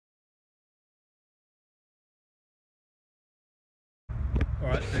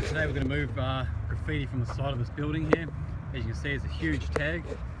Alright, so today we're going to move graffiti from the side of this building here. As you can see, it's a huge tag,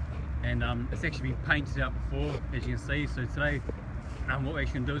 and it's actually been painted out before, as you can see. So today what we're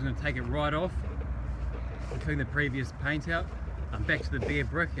actually going to do is going to take it right off, clean the previous paint out, back to the bare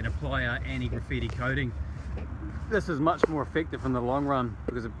brick and apply our anti-graffiti coating. This is much more effective in the long run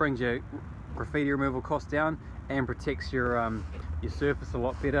because it brings your graffiti removal costs down and protects your surface a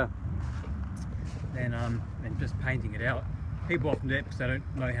lot better than just painting it out. People often do it because they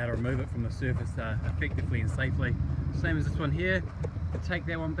don't know how to remove it from the surface effectively and safely. Same as this one here. We'll take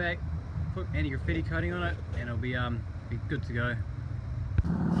that one back, put anti-graffiti coating on it, and it'll be good to go.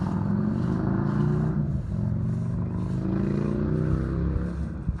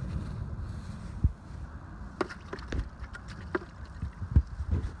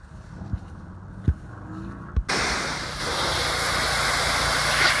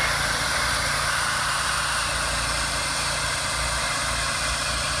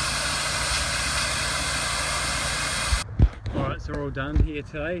 So we're all done here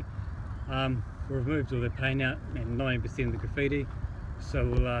today. We've removed all the paint out and 90% of the graffiti, so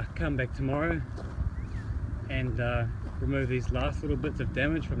we'll come back tomorrow and remove these last little bits of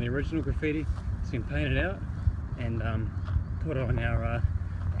damage from the original graffiti that's been painted out, and put on our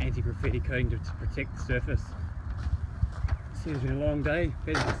anti-graffiti coating to protect the surface. It's been a long day,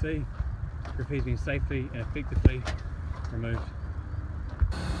 as you can see. Graffiti's been safely and effectively removed.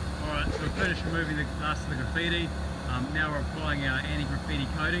 Alright, so we've finished removing the last of the graffiti. Now we're applying our anti-graffiti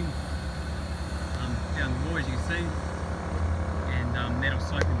coating down the wall, as you can see, and that'll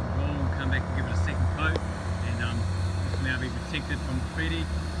soak into the wall and come back and give it a second coat, and this will now be protected from graffiti.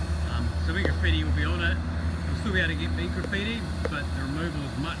 So big graffiti will be on it. We'll still be able to get big graffiti, but the removal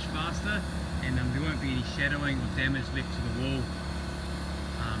is much faster, and there won't be any shadowing or damage left to the wall,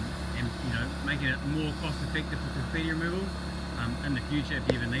 and making it more cost effective for graffiti removal in the future if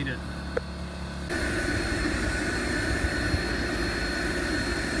you ever need it.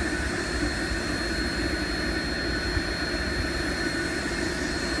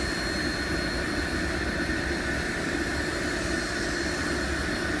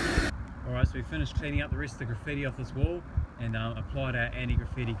 Alright, so we finished cleaning up the rest of the graffiti off this wall and applied our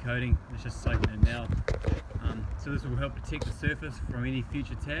anti-graffiti coating. It's just soaking in now. So this will help protect the surface from any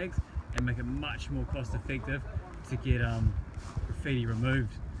future tags and make it much more cost effective to get graffiti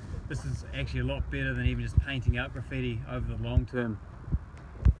removed. This is actually a lot better than even just painting out graffiti over the long term.